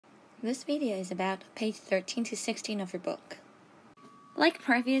This video is about page 13 to 16 of your book. Like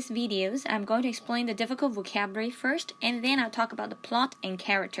previous videos, I'm going to explain the difficult vocabulary first, and then I'll talk about the plot and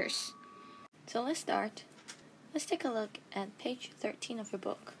characters. So let's start. Let's take a look at page 13 of your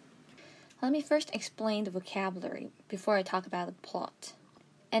book. Let me first explain the vocabulary before I talk about the plot.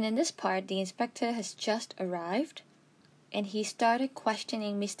 And in this part, the inspector has just arrived, and he started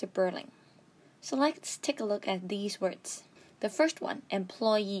questioning Mr. Burling. So let's take a look at these words. The first one,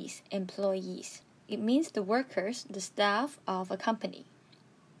 employees, employees. It means the workers, the staff of a company.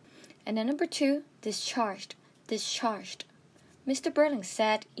 And then number two, discharged, discharged. Mr. Burling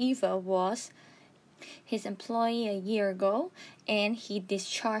said Eva was his employee a year ago and he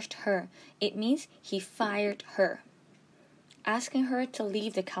discharged her. It means he fired her, asking her to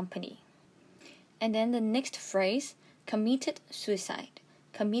leave the company. And then the next phrase, committed suicide,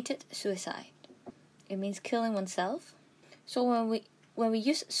 committed suicide. It means killing oneself. So when we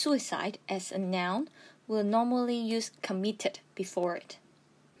use suicide as a noun, we'll normally use committed before it.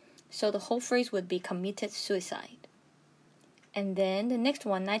 So the whole phrase would be committed suicide. And then the next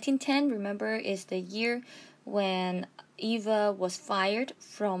one, 1910, remember, is the year when Eva was fired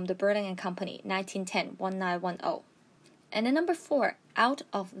from the Burling & Company, 1910, 1910. And then number four, out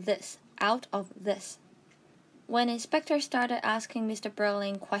of this, out of this. When inspector started asking Mr.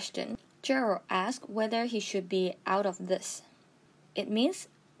 Burling questions, Gerald asked whether he should be out of this. It means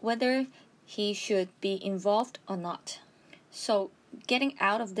whether he should be involved or not. So getting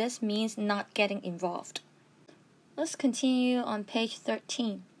out of this means not getting involved. Let's continue on page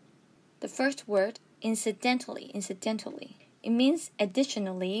 13. The first word, incidentally, incidentally. It means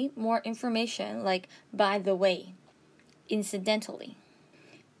additionally, more information, like by the way, incidentally.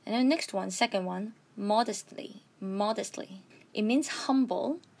 And then next one, second one, modestly, modestly. It means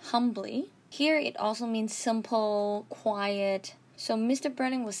humble, humbly. Here it also means simple, quiet. So Mr.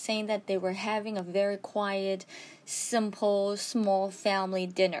 Burling was saying that they were having a very quiet, simple, small family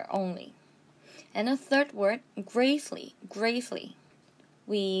dinner only. And the third word, gravely, gravely.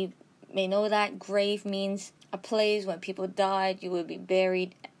 We may know that grave means a place when people died, you will be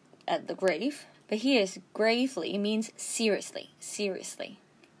buried at the grave. But here is gravely, it means seriously, seriously.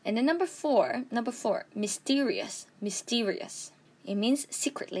 And then number four, mysterious, mysterious. It means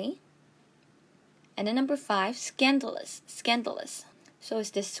secretly. And then number five, scandalous, scandalous. So it's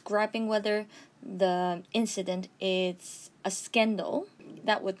describing whether the incident is a scandal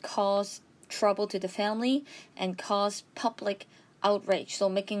that would cause trouble to the family and cause public outrage, so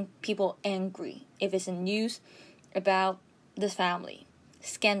making people angry if it's in news about this family.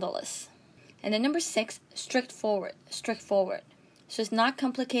 Scandalous. And then number six, straightforward, straightforward. So it's not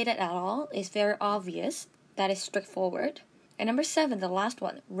complicated at all. It's very obvious. That is straightforward. And number seven, the last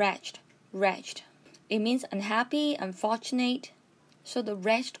one, wretched, wretched. It means unhappy, unfortunate. So the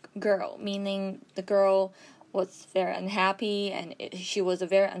wretched girl, meaning the girl was very unhappy and she was a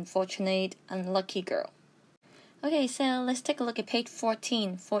very unfortunate, unlucky girl. Okay, so let's take a look at page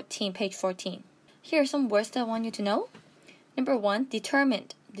 14, page 14. Here are some words that I want you to know. Number one,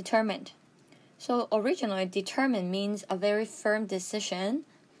 determined, determined. So originally, determined means a very firm decision.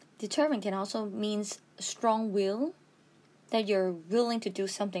 Determined can also mean strong will, that you're willing to do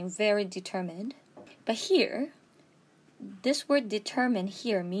something, very determined. But here, this word determined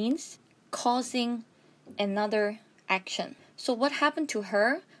here means causing another action. So what happened to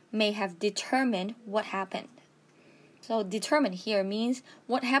her may have determined what happened. So determined here means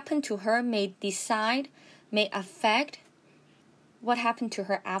what happened to her may decide, may affect what happened to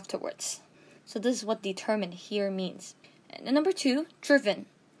her afterwards. So this is what determined here means. And number two, driven.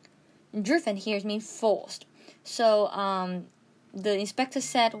 Driven here means forced. So the inspector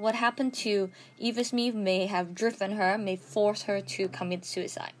said what happened to Eva Smith may have driven her, may force her to commit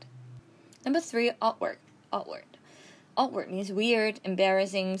suicide. Number three, awkward. Awkward. Awkward means weird,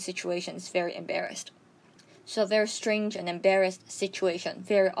 embarrassing situations, very embarrassed. So very strange and embarrassed situation,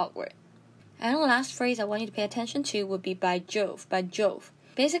 very awkward. And the last phrase I want you to pay attention to would be by Jove, by Jove.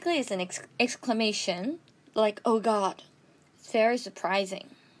 Basically, it's an exclamation, like, oh God. It's very surprising.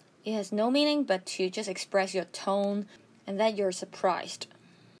 It has no meaning but to just express your tone and that you're surprised.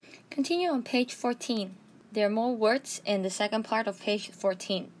 Continue on page 14. There are more words in the second part of page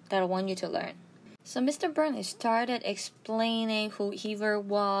 14 that I want you to learn. So Mr. Burling started explaining who Eva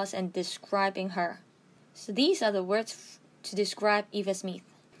was and describing her. So these are the words to describe Eva Smith.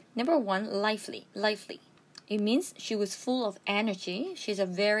 Number one, lively, lively. It means she was full of energy. She's a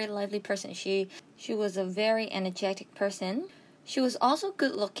very lively person. She was a very energetic person. She was also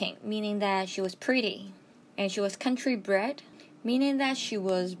good looking, meaning that she was pretty. And she was country bred, meaning that she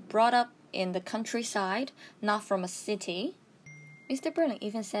was brought up in the countryside, not from a city. Mr. Berling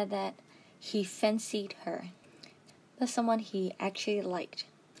even said that he fancied her. That's someone he actually liked.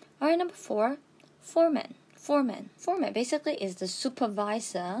 Alright, number 4, foreman. Foreman basically is the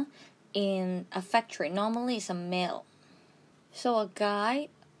supervisor in a factory. Normally it's a male. So a guy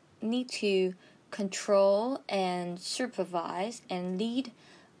need to control and supervise and lead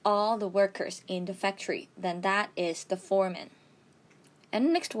all the workers in the factory. Then that is the foreman. And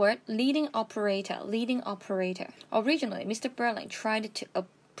the next word, leading operator. Originally, Mr. Berling tried to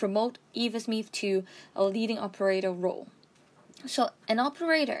promote Eva Smith to a leading operator role. So an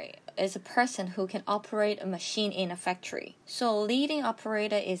operator is a person who can operate a machine in a factory. So leading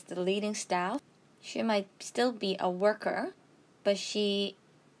operator is the leading staff. She might still be a worker, but she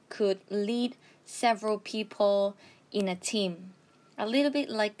could lead several people in a team. A little bit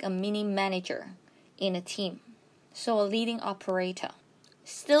like a mini manager in a team. So a leading operator.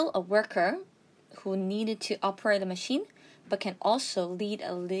 Still a worker who needed to operate a machine, but can also lead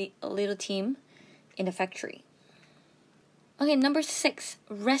a little team in the factory. Okay, number 6,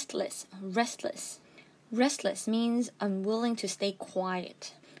 restless. Restless means unwilling to stay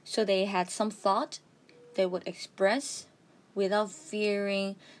quiet. So they had some thought they would express without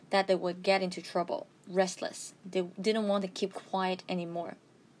fearing that they would get into trouble. Restless. They didn't want to keep quiet anymore.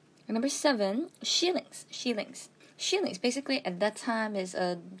 And number 7, shillings. Shillings basically at that time is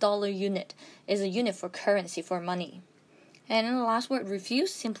a dollar unit. Is a unit for currency, for money. And then the last word,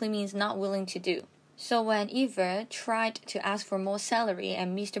 refuse, simply means not willing to do. So when Eva tried to ask for more salary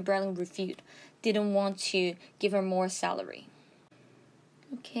and Mr. Berling refused, didn't want to give her more salary.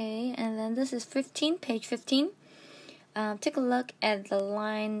 Okay, and then this is page 15. Take a look at the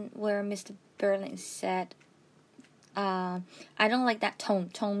line where Mr. Berling said, I don't like that tone.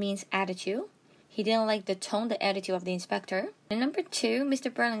 Tone means attitude. He didn't like the tone, the attitude of the inspector. And number 2, Mr.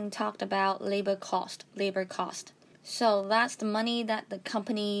 Berling talked about labor cost. So that's the money that the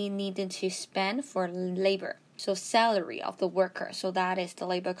company needed to spend for labor. So salary of the worker. So that is the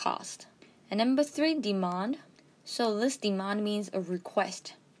labor cost. And number 3, demand. So this demand means a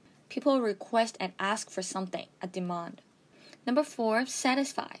request. People request and ask for something, a demand. Number 4,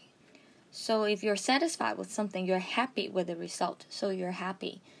 satisfy. So if you're satisfied with something, you're happy with the result. So you're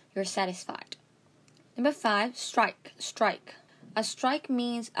happy, you're satisfied. Number 5, strike. A strike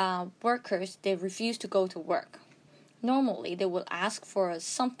means workers, they refuse to go to work. Normally, they will ask for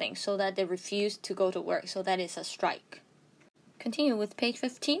something so that they refuse to go to work. So that is a strike. Continue with page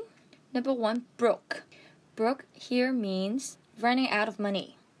 15. Number 1, broke. Broke here means running out of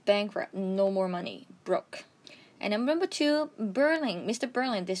money. Bankrupt, no more money, broke. And then number 2, Mr.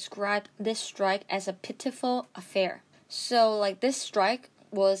 Berling described this strike as a pitiful affair. So like this strike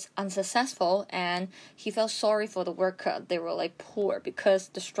was unsuccessful and he felt sorry for the worker. They were like poor because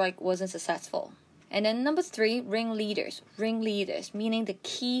the strike wasn't successful. And then number 3, ringleaders, meaning the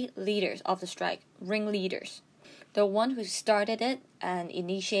key leaders of the strike, ringleaders. The one who started it and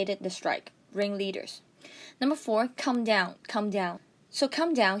initiated the strike, ringleaders. Number 4, come down. So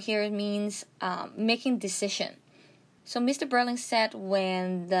come down here means making decision. So Mr. Berling said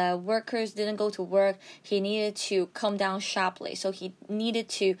when the workers didn't go to work, he needed to come down sharply. So he needed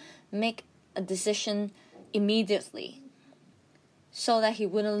to make a decision immediately so that he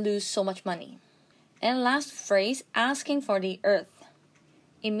wouldn't lose so much money. And last phrase, asking for the earth.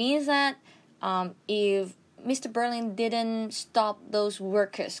 It means that if Mr. Berling didn't stop those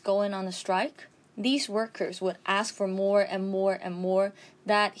workers going on a strike, these workers would ask for more and more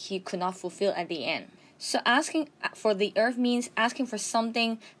that he could not fulfill at the end. So asking for the earth means asking for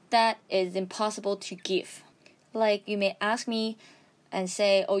something that is impossible to give. Like you may ask me and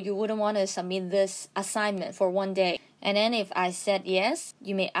say, oh, you wouldn't want to submit this assignment for one day. And then if I said yes,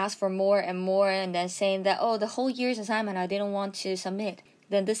 you may ask for more and then saying that, oh, the whole year's assignment I didn't want to submit.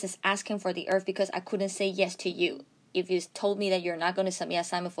 Then this is asking for the earth because I couldn't say yes to you. If you told me that you're not going to submit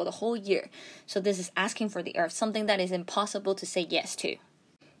assignment for the whole year. So this is asking for the earth, something that is impossible to say yes to.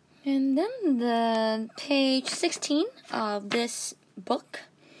 And then the page 16 of this book,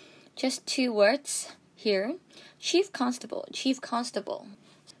 just 2 words here. Chief constable.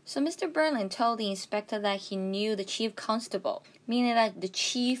 So Mr. Berling told the inspector that he knew the chief constable, meaning that the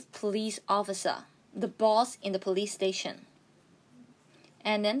chief police officer, the boss in the police station.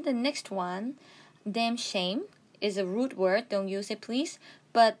 And then the next one, damn shame, is a rude word, don't use it please.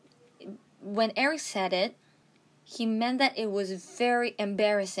 But when Eric said it, he meant that it was very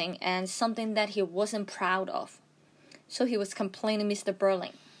embarrassing and something that he wasn't proud of. So he was complaining Mr.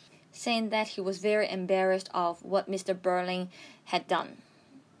 Berling, saying that he was very embarrassed of what Mr. Berling had done.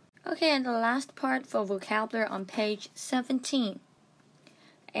 Okay, and the last part for vocabulary on page 17.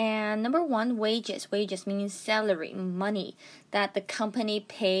 And number 1, wages. Wages means salary, money that the company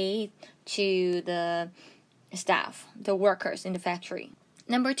paid to the staff, the workers in the factory.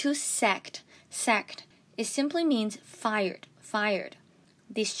 Number 2, sacked. Sacked. It simply means fired,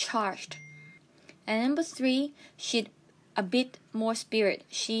 discharged. And number 3, she had a bit more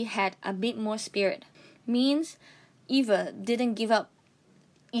spirit. Means Eva didn't give up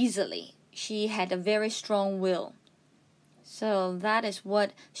easily. She had a very strong will. So that is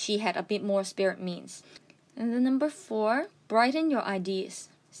what she had a bit more spirit means. And then number 4, brighten your ideas.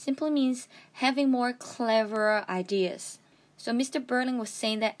 Simply means having more clever ideas. So Mr. Berling was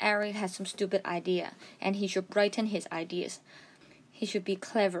saying that Eric had some stupid idea and he should brighten his ideas. He should be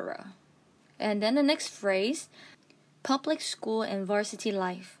cleverer. And then the next phrase, public school and varsity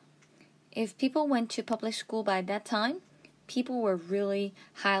life. If people went to public school by that time, people were really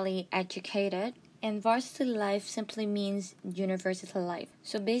highly educated. And varsity life simply means university life.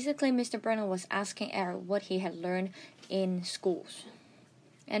 So basically, Mr. Brennan was asking Eric what he had learned in schools.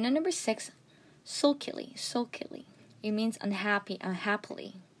 And then number 6, sulkily. It means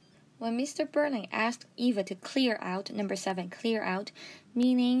unhappily. When Mr. Brennan asked Eva to clear out, number 7, clear out,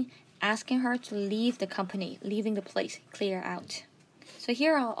 meaning asking her to leave the company, leaving the place, clear out. So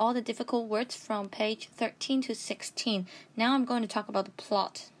here are all the difficult words from page 13 to 16. Now I'm going to talk about the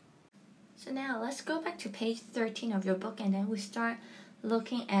plot. So now let's go back to page 13 of your book and then we start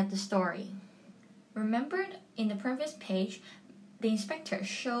looking at the story. Remember in the previous page, the inspector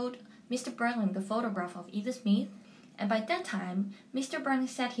showed Mr. Berling the photograph of Eva Smith, and by that time, Mr. Berling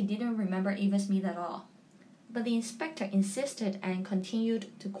said he didn't remember Eva Smith at all. But the inspector insisted and continued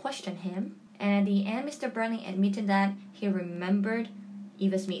to question him, and at the end, Mr. Berling admitted that he remembered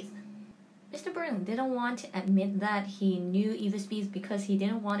Eva Smith. Mr. Berling didn't want to admit that he knew Eva Smith because he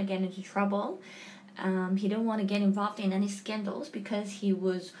didn't want to get into trouble. He didn't want to get involved in any scandals because he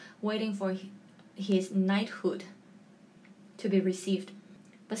was waiting for his knighthood to be received.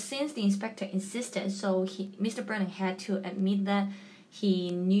 But since the inspector insisted, so Mr. Berling had to admit that he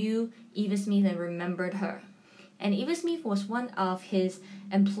knew Eva Smith and remembered her. And Eva Smith was one of his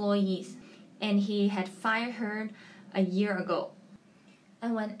employees, and he had fired her a year ago.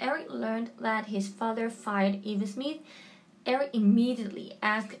 And when Eric learned that his father fired Eva Smith, Eric immediately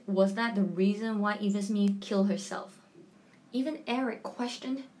asked, was that the reason why Eva Smith killed herself? Even Eric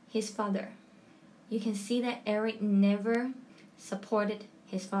questioned his father. You can see that Eric never supported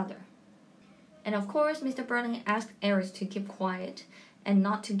his father. And of course, Mr. Berling asked Eric to keep quiet and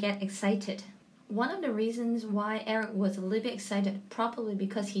not to get excited. One of the reasons why Eric was a little bit excited, probably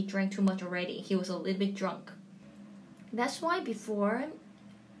because he drank too much already. He was a little bit drunk. That's why before,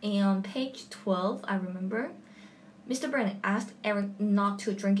 on page 12, I remember, Mr. Berling asked Eric not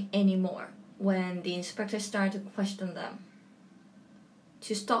to drink anymore when the inspector started to question them,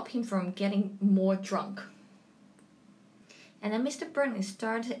 to stop him from getting more drunk. And then Mr. Berling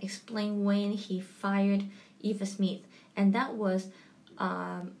started to explain when he fired Eva Smith, and that was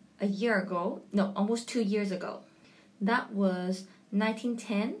a year ago, no, almost 2 years ago. That was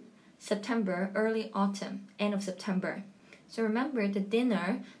 1910, September, early autumn, end of September. So remember the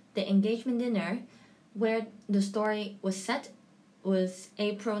dinner, the engagement dinner, where the story was set was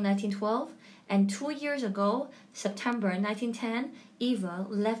April 1912, and 2 years ago, September 1910, Eva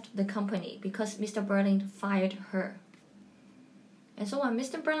left the company because Mr. Berling fired her. And so when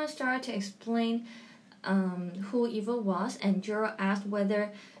Mr. Berling started to explain who Eva was, and Gerald asked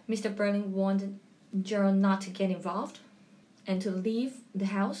whether Mr. Berling wanted Gerald not to get involved and to leave the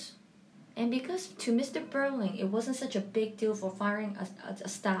house. And because to Mr. Berling, it wasn't such a big deal for firing a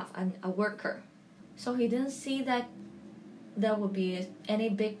staff and a worker. So he didn't see that there would be any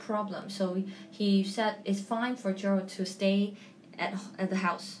big problem. So he said it's fine for Gerald to stay at the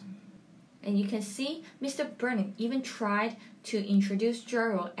house. And you can see Mr. Berling even tried to introduce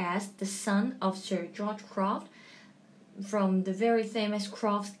Gerald as the son of Sir George Croft from the very famous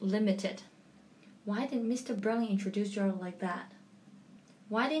Crofts Limited. Why did Mr. Berling introduce Gerald like that?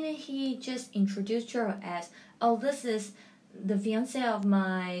 Why didn't he just introduce Gerald as, oh, this is the fiancé of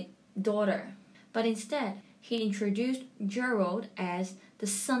my daughter? But instead, he introduced Gerald as the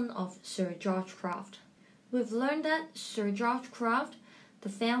son of Sir George Croft. We've learned that Sir George Croft,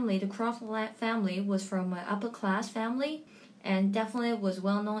 the Croft family, was from an upper class family and definitely was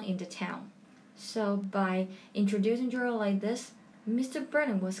well known in the town. So by introducing Gerald like this, Mr.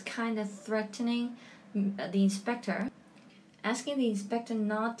 Berling was kind of threatening the inspector, asking the inspector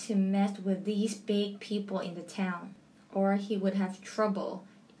not to mess with these big people in the town, or he would have trouble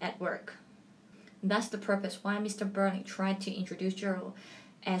at work. That's the purpose why Mr. Berling tried to introduce Gerald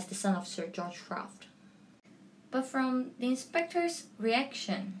as the son of Sir George Croft. But from the inspector's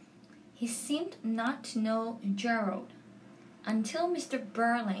reaction, he seemed not to know Gerald until Mr.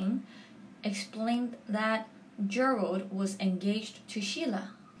 Burling explained that Gerald was engaged to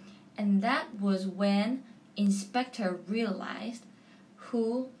Sheila. And that was when Inspector realized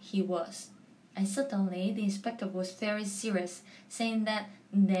who he was. And suddenly the inspector was very serious, saying that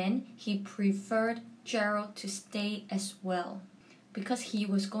then he preferred Gerald to stay as well, because he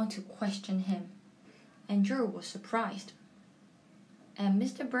was going to question him. And Gerald was surprised. And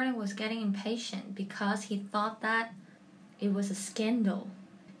Mr. Burling was getting impatient because he thought that it was a scandal.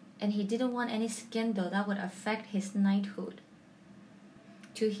 And he didn't want any scandal that would affect his knighthood.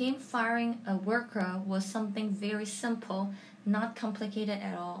 To him, firing a worker was something very simple, not complicated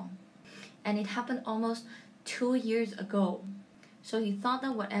at all. And it happened almost 2 years ago. So he thought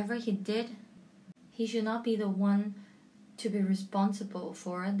that whatever he did, he should not be the one to be responsible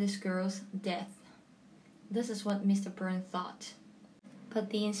for this girl's death. This is what Mr. Burling thought. But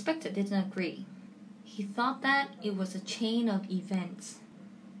the inspector didn't agree. He thought that it was a chain of events.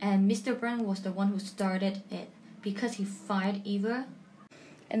 And Mr. Burling was the one who started it because he fired Eva.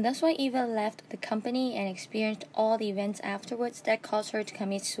 And that's why Eva left the company and experienced all the events afterwards that caused her to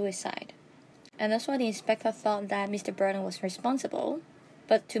commit suicide. And that's why the inspector thought that Mr. Burling was responsible.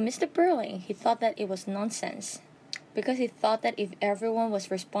 But to Mr. Burling, he thought that it was nonsense. Because he thought that if everyone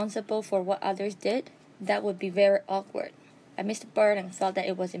was responsible for what others did, that would be very awkward. And Mr. Burling thought that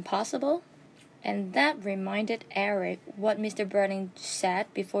it was impossible. And that reminded Eric what Mr. Burling said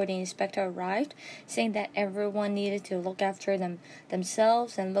before the inspector arrived, saying that everyone needed to look after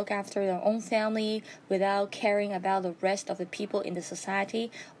themselves and look after their own family without caring about the rest of the people in the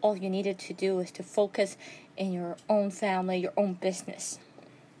society. All you needed to do was to focus in your own family, your own business.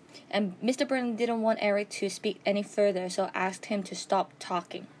 And Mr. Burling didn't want Eric to speak any further, so asked him to stop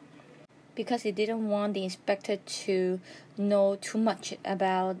talking, because he didn't want the inspector to know too much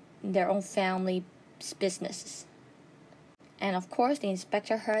about their own family's businesses. And of course, the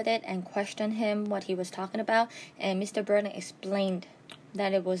inspector heard it and questioned him what he was talking about, and Mr. Burling explained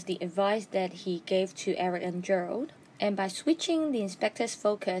that it was the advice that he gave to Eric and Gerald. And by switching the inspector's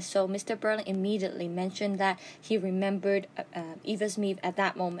focus, so Mr. Burling immediately mentioned that he remembered Eva Smith at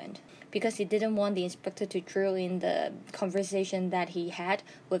that moment, because he didn't want the inspector to drill in the conversation that he had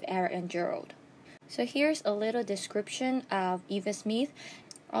with Eric and Gerald. So here's a little description of Eva Smith,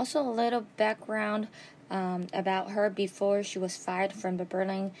 also a little background about her before she was fired from the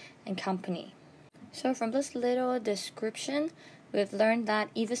Burling and Company. So from this little description, we've learned that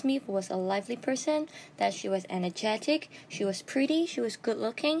Eva Smith was a lively person, that she was energetic, she was pretty, she was good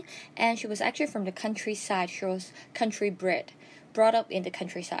looking, and she was actually from the countryside. She was country bred, brought up in the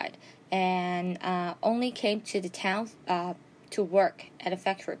countryside, and only came to the town to work at a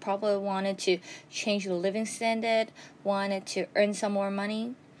factory. Probably wanted to change the living standard, wanted to earn some more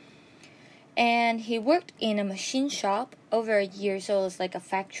money. And he worked in a machine shop over a year, so it was like a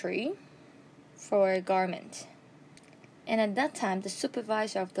factory for a garment. And at that time, the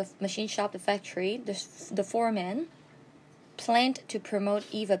supervisor of the machine shop, the factory, the foreman, planned to promote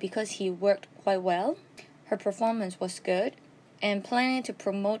Eva because he worked quite well. Her performance was good, and planning to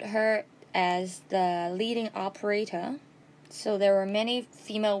promote her as the leading operator. So there were many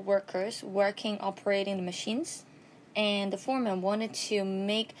female workers operating the machines, and the foreman wanted to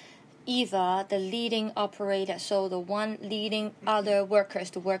make Eva the leading operator, so the one leading other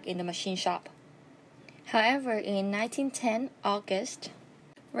workers to work in the machine shop. However, in 1910, August,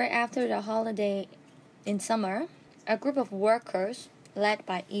 right after the holiday in summer, a group of workers, led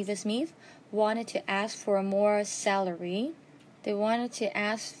by Eva Smith, wanted to ask for more salary. They wanted to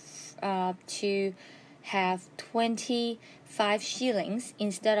ask to have 25 shillings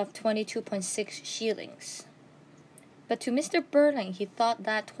instead of 22.6 shillings. But to Mr. Burling, he thought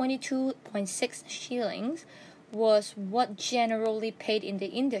that 22.6 shillings was what generally paid in the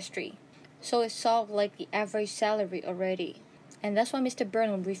industry. So it sounded like the average salary already. And that's why Mr.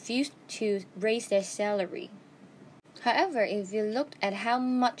 Burling refused to raise their salary. However, if you looked at how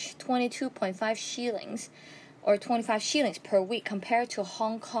much 22.5 shillings or 25 shillings per week compared to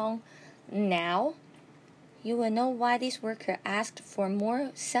Hong Kong now, you will know why this worker asked for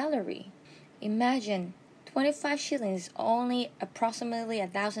more salary. Imagine 25 shillings is only approximately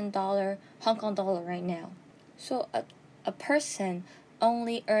 $1,000 Hong Kong dollar right now. So a person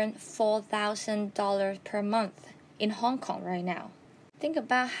only earned $4,000 per month in Hong Kong right now. Think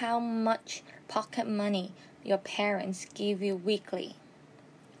about how much pocket money your parents give you weekly.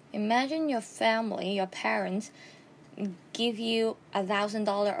 Imagine your family, your parents give you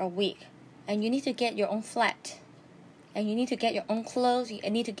 $1,000 a week, and you need to get your own flat, and you need to get your own clothes, you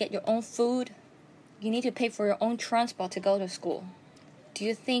need to get your own food. You need to pay for your own transport to go to school. Do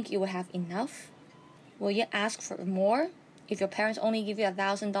you think you will have enough? Will you ask for more if your parents only give you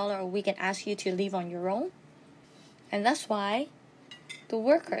 $1,000 a week and ask you to live on your own? And that's why the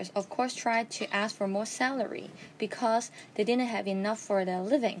workers, of course, tried to ask for more salary because they didn't have enough for their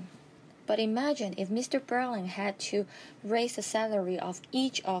living. But imagine if Mr. Berling had to raise the salary of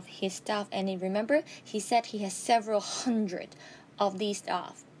each of his staff, and remember, he said he has several hundred of these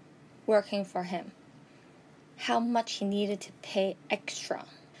staff working for him. How much he needed to pay extra.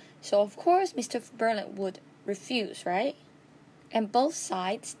 So of course Mr. Berling would refuse, right? And both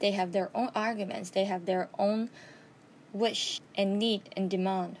sides, they have their own arguments, they have their own wish and need and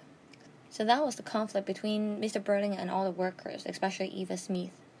demand. So that was the conflict between Mr. Berling and all the workers, especially Eva Smith.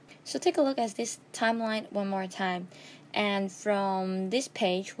 So take a look at this timeline one more time. And from this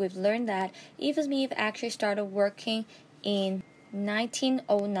page, we've learned that Eva Smith actually started working in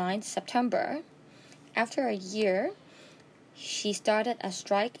 1909 September. After a year, she started a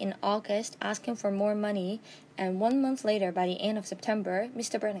strike in August asking for more money, and 1 month later, by the end of September,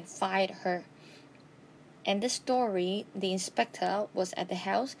 Mr. Berling fired her. And this story, the inspector was at the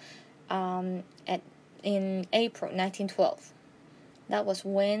house in April 1912. That was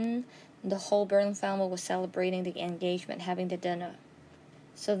when the whole Berling family was celebrating the engagement, having the dinner.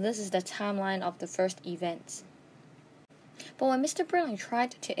 So this is the timeline of the first events. But when Mr. Berling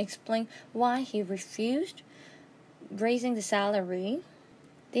tried to explain why he refused raising the salary,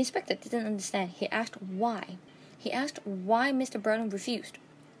 the inspector didn't understand. He asked why. He asked why Mr. Berling refused.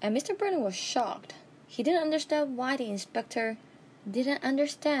 And Mr. Berling was shocked. He didn't understand why the inspector didn't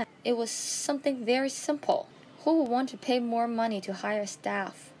understand. It was something very simple. Who would want to pay more money to hire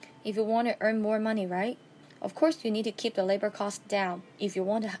staff if you want to earn more money, right? Of course, you need to keep the labor costs down if you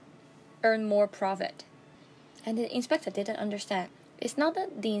want to earn more profit. And the inspector didn't understand. It's not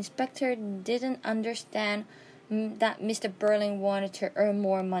that the inspector didn't understand that Mr. Berling wanted to earn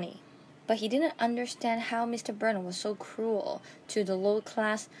more money, but he didn't understand how Mr. Berling was so cruel to the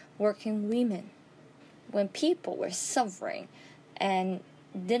low-class working women. When people were suffering and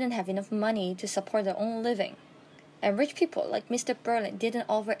didn't have enough money to support their own living, and rich people like Mr. Berling didn't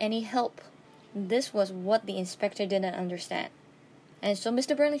offer any help, this was what the inspector didn't understand. And so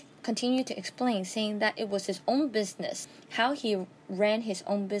Mr. Berling continued to explain, saying that it was his own business. How he ran his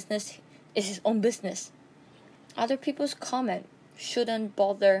own business is his own business. Other people's comment shouldn't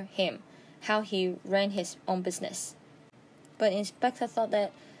bother him, how he ran his own business. But the inspector thought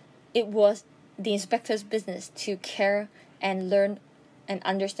that it was the inspector's business to care and learn and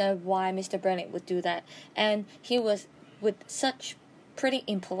understand why Mr. Berling would do that. And he was with such pretty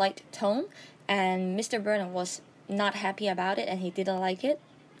impolite tone, and Mr. Berling was not happy about it and he didn't like it.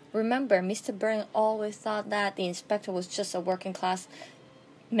 Remember, Mr. Berling always thought that the inspector was just a working class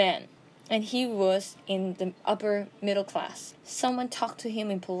man, and he was in the upper middle class. Someone talked to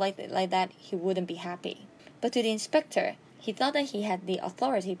him impolitely like that, he wouldn't be happy. But to the inspector, he thought that he had the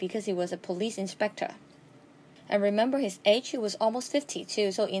authority because he was a police inspector. And remember his age, he was almost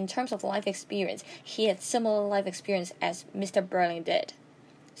 52, so in terms of life experience, he had similar life experience as Mr. Berling did.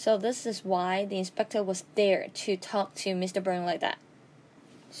 So this is why the inspector was there to talk to Mr. Berling like that.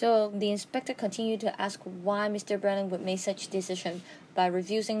 So the inspector continued to ask why Mr. Berling would make such decision by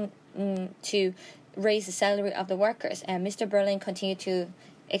refusing to raise the salary of the workers, and Mr. Berling continued to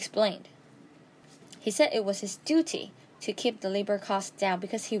explain. He said it was his duty to keep the labor costs down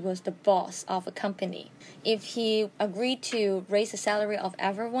because he was the boss of a company. If he agreed to raise the salary of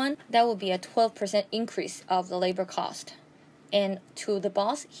everyone, that would be a 12% increase of the labor cost. And to the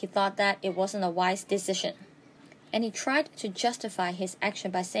boss, he thought that it wasn't a wise decision. And he tried to justify his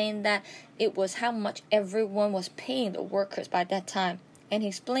action by saying that it was how much everyone was paying the workers by that time. And he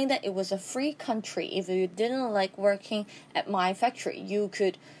explained that it was a free country. If you didn't like working at my factory, you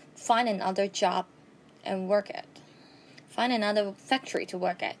could find another job and work at. Find another factory to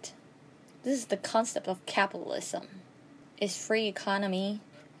work at. This is the concept of capitalism. It's free economy.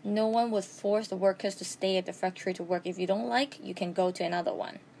 No one would force the workers to stay at the factory to work. If you don't like, you can go to another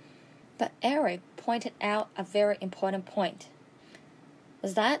one. But Eric pointed out a very important point.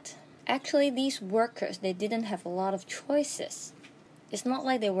 Was that actually these workers, they didn't have a lot of choices. It's not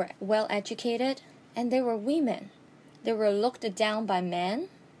like they were well educated, and they were women. They were looked down by men.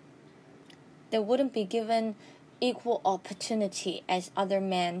 They wouldn't be given equal opportunity as other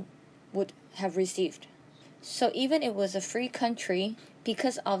men would have received. So even it was a free country,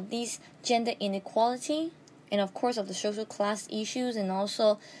 because of these gender inequality, and of course of the social class issues, and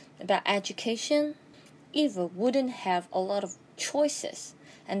also about education, Eva wouldn't have a lot of choices.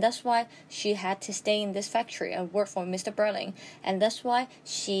 And that's why she had to stay in this factory and work for Mr. Berling. And that's why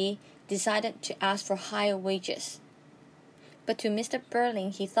she decided to ask for higher wages. But to Mr.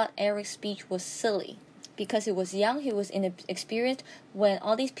 Berlin, he thought Eric's speech was silly. Because he was young, he was inexperienced. When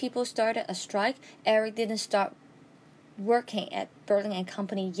all these people started a strike, Eric didn't start working at Berlin and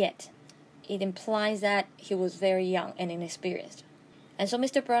Company yet. It implies that he was very young and inexperienced. And so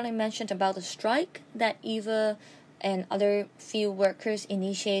Mr. Berlin mentioned about the strike that Eva and other few workers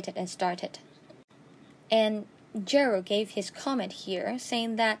initiated and started. And Gerald gave his comment here,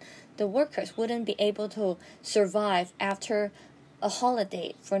 saying that the workers wouldn't be able to survive after a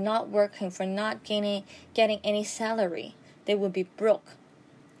holiday for not working, for not getting any salary. They would be broke.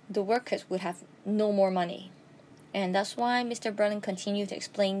 The workers would have no more money. And that's why Mr. Berlin continued to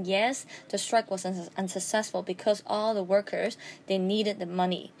explain, yes, the strike was unsuccessful because all the workers, they needed the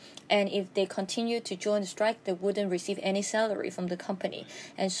money. And if they continued to join the strike, they wouldn't receive any salary from the company.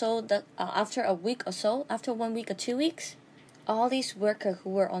 And so that after a week or so, after 1 week or 2 weeks, all these workers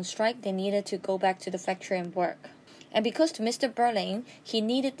who were on strike, they needed to go back to the factory and work. And because to Mr. Berlin, he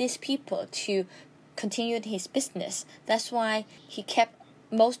needed these people to continue his business. That's why he kept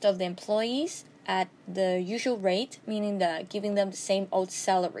most of the employees at the usual rate, meaning that giving them the same old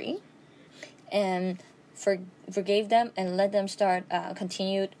salary, and forgave them and let them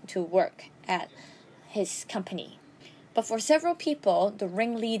continue to work at his company. But for several people, the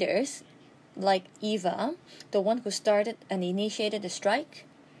ringleaders, like Eva, the one who started and initiated the strike,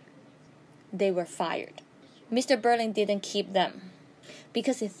 they were fired. Mr. Berlin didn't keep them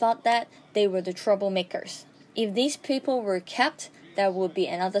because he thought that they were the troublemakers. If these people were kept, there would be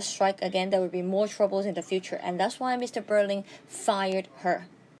another strike again. There would be more troubles in the future. And that's why Mr. Berlin fired her.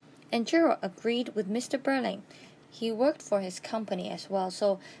 And Gerald agreed with Mr. Berlin. He worked for his company as well.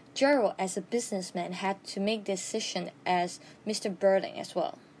 So Gerald, as a businessman, had to make decision as Mr. Berlin as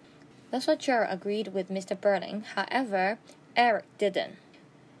well. That's why Gerald agreed with Mr. Berlin. However, Eric didn't.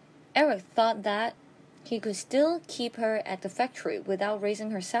 Eric thought that he could still keep her at the factory without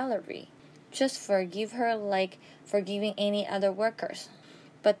raising her salary. Just forgive her like forgiving any other workers.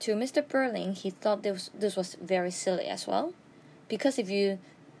 But to Mr. Berlin, he thought this was very silly as well. Because if you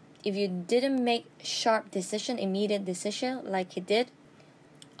didn't make immediate decision like he did,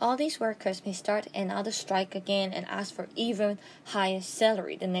 all these workers may start another strike again and ask for even higher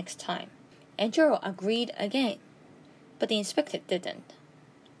salary the next time. And Gerald agreed again. But the inspector didn't.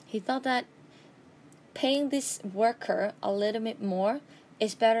 He thought that paying this worker a little bit more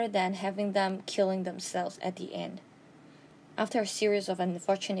is better than having them killing themselves at the end. After a series of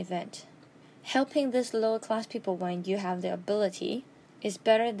unfortunate events, helping these lower class people when you have the ability is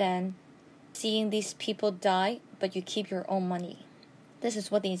better than seeing these people die but you keep your own money. This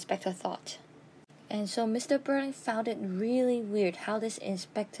is what the inspector thought. And so Mr. Berlin found it really weird how this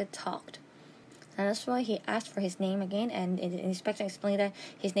inspector talked. And that's why he asked for his name again, and the inspector explained that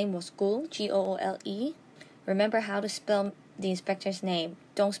his name was Goole, Goole. Remember how to spell the inspector's name.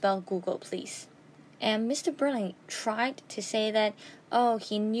 Don't spell Google, please. And Mr. Berlin tried to say that,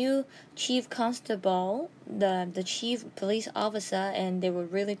 he knew Chief Constable, the chief police officer, and they were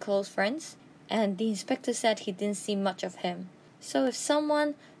really close friends. And the inspector said he didn't see much of him. So if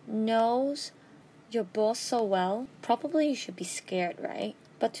someone knows your boss so well, probably you should be scared, right?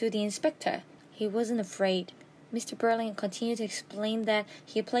 But to the inspector, he wasn't afraid. Mr. Berlin continued to explain that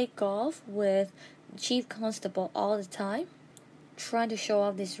he played golf with Chief Constable all the time, trying to show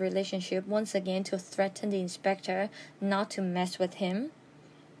off this relationship once again to threaten the inspector not to mess with him,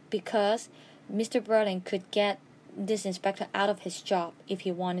 because Mr. Berlin could get this inspector out of his job if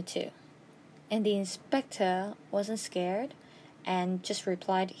he wanted to. And the inspector wasn't scared and just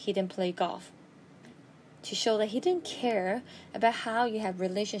replied he didn't play golf, to show that he didn't care about how you have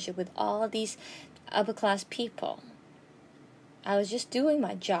relationship with all these upper class people. I was just doing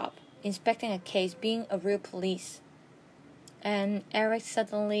my job, inspecting a case, being a real police. And Eric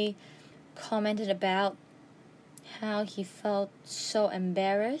suddenly commented about how he felt so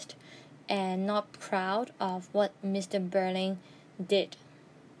embarrassed and not proud of what Mr. Berlin did.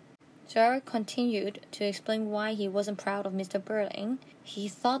 So Eric continued to explain why he wasn't proud of Mr. Berlin. He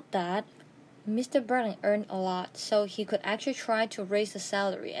thought that Mr. Berlin earned a lot, so he could actually try to raise the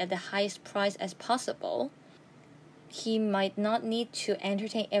salary at the highest price as possible. He might not need to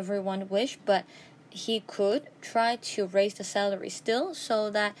entertain everyone's wish, but he could try to raise the salary still so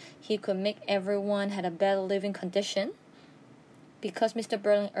that he could make everyone had a better living condition, because Mr.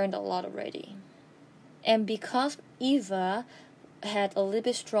 Berlin earned a lot already. And because Eva had a little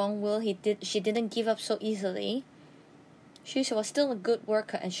bit strong will, she didn't give up so easily. She was still a good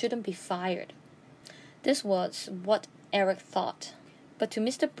worker and shouldn't be fired. This was what Eric thought. But to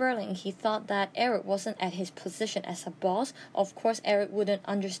Mr. Berling, he thought that Eric wasn't at his position as a boss. Of course, Eric wouldn't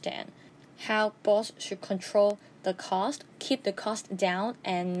understand how boss should control the cost, keep the cost down,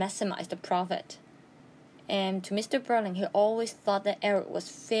 and maximize the profit. And to Mr. Berling, he always thought that Eric was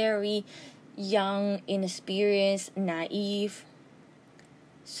very young, inexperienced, naive.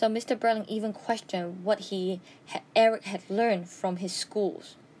 So Mr. Berling even questioned what Eric had learned from his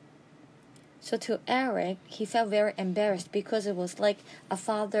schools. So to Eric, he felt very embarrassed because it was like a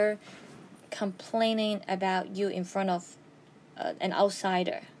father complaining about you in front of an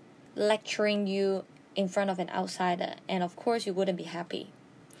outsider, lecturing you in front of an outsider, and of course you wouldn't be happy.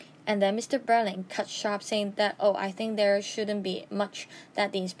 And then Mr. Berling cut sharp, saying that, I think there shouldn't be much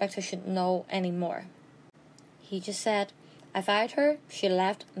that the inspector should know anymore. He just said, I fired her, she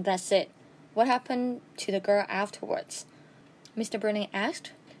left, that's it. What happened to the girl afterwards? Mr. Berling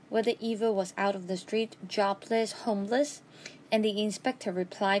asked whether Eva was out of the street, jobless, homeless, and the inspector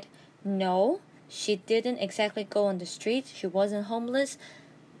replied, no, she didn't exactly go on the street, she wasn't homeless.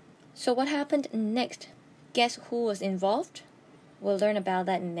 So what happened next? Guess who was involved? We'll learn about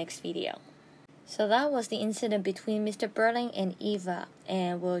that in the next video. So that was the incident between Mr. Berling and Eva,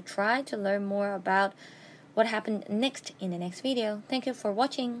 and we'll try to learn more about what happened next in the next video. Thank you for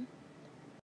watching.